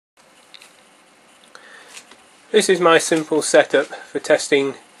This is my simple setup for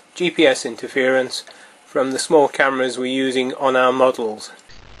testing GPS interference from the small cameras we're using on our models.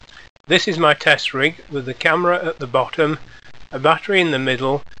 This is my test rig with the camera at the bottom, a battery in the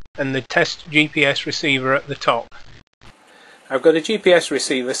middle and the test GPS receiver at the top. I've got a GPS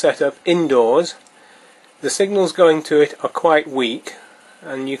receiver set up indoors. The signals going to it are quite weak,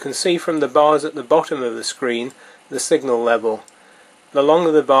 and you can see from the bars at the bottom of the screen the signal level. The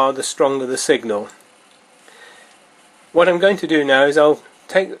longer the bar, the stronger the signal. What I'm going to do now is I'll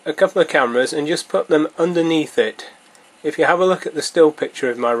take a couple of cameras and just put them underneath it. If you have a look at the still picture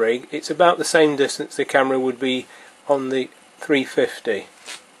of my rig, it's about the same distance the camera would be on the 350.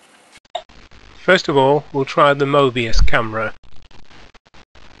 First of all, we'll try the Mobius camera.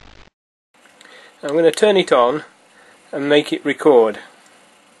 I'm going to turn it on and make it record.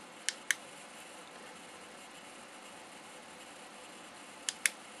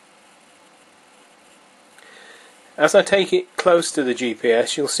 As I take it close to the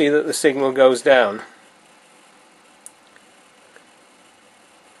GPS, you'll see that the signal goes down.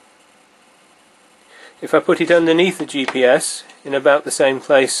 If I put it underneath the GPS, in about the same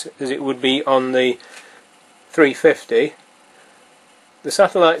place as it would be on the 350, the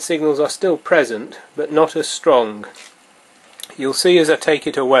satellite signals are still present, but not as strong. You'll see as I take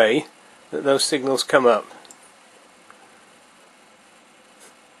it away that those signals come up.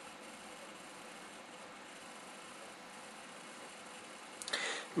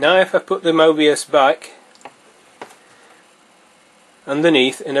 Now if I put the Mobius back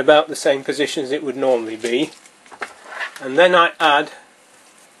underneath in about the same position as it would normally be, and then I add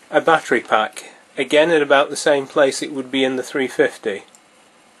a battery pack, again at about the same place it would be in the 350.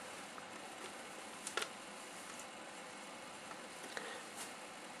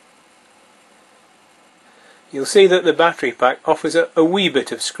 You'll see that the battery pack offers a wee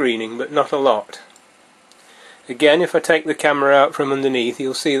bit of screening, but not a lot. Again, if I take the camera out from underneath,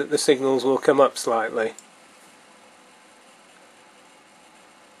 you'll see that the signals will come up slightly.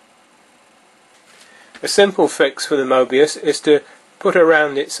 A simple fix for the Mobius is to put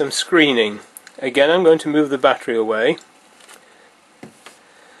around it some screening. Again, I'm going to move the battery away,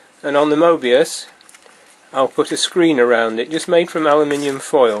 and on the Mobius I'll put a screen around it, just made from aluminium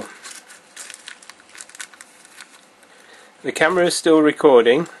foil. The camera is still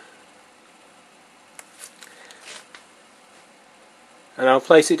recording, and I'll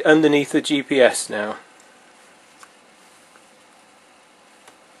place it underneath the GPS now.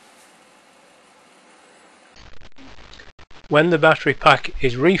 When the battery pack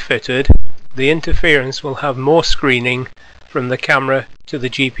is refitted, the interference will have more screening from the camera to the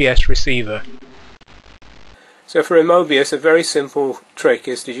GPS receiver. So for a Mobius, a very simple trick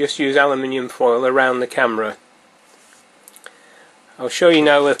is to just use aluminium foil around the camera. I'll show you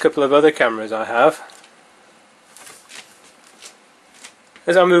now a couple of other cameras I have.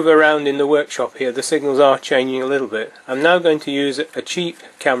 As I move around in the workshop here, the signals are changing a little bit. I'm now going to use a cheap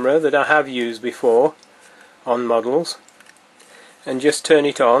camera that I have used before on models and just turn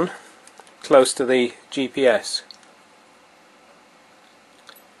it on close to the GPS.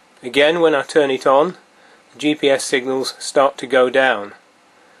 Again, when I turn it on, the GPS signals start to go down,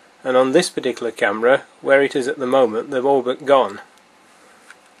 and on this particular camera, where it is at the moment, they've all but gone.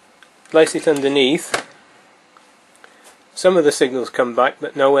 Place it underneath. Some of the signals come back,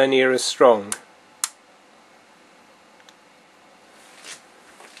 but nowhere near as strong.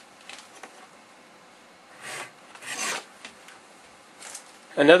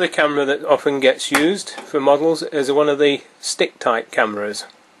 Another camera that often gets used for models is one of the stick type cameras.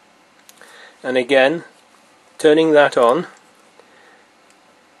 And again, turning that on,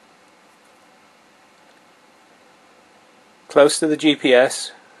 close to the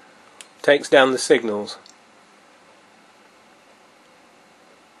GPS, takes down the signals.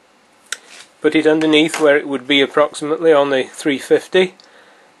 Put it underneath where it would be approximately on the 350.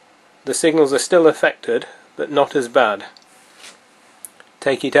 The signals are still affected, but not as bad.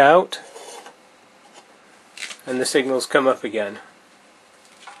 Take it out, and the signals come up again.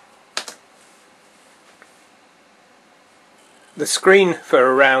 The screen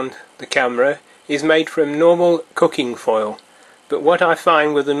for around the camera is made from normal cooking foil, but what I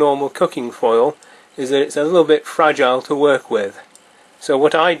find with the normal cooking foil is that it's a little bit fragile to work with. So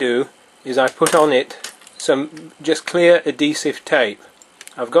what I do is I put on it some just clear adhesive tape.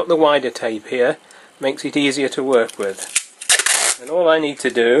 I've got the wider tape here, makes it easier to work with. And all I need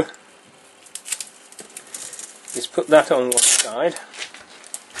to do is put that on one side,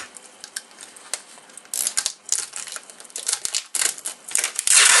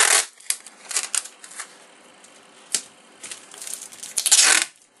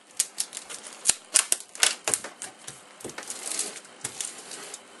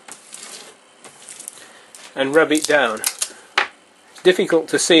 and rub it down. It's difficult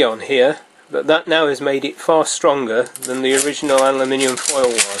to see on here, but that now has made it far stronger than the original aluminium foil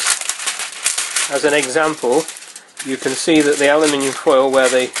was. As an example, you can see that the aluminium foil where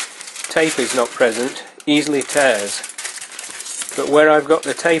the tape is not present easily tears, but where I've got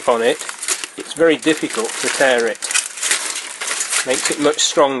the tape on it, it's very difficult to tear it. Makes it much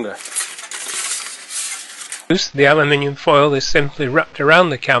stronger. The aluminium foil is simply wrapped around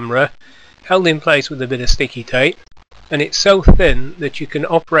the camera, held in place with a bit of sticky tape, and it's so thin that you can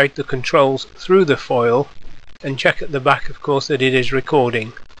operate the controls through the foil and check at the back, of course, that it is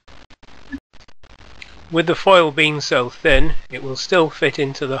recording. With the foil being so thin, it will still fit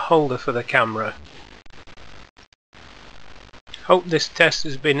into the holder for the camera. Hope this test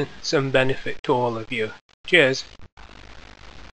has been some benefit to all of you. Cheers!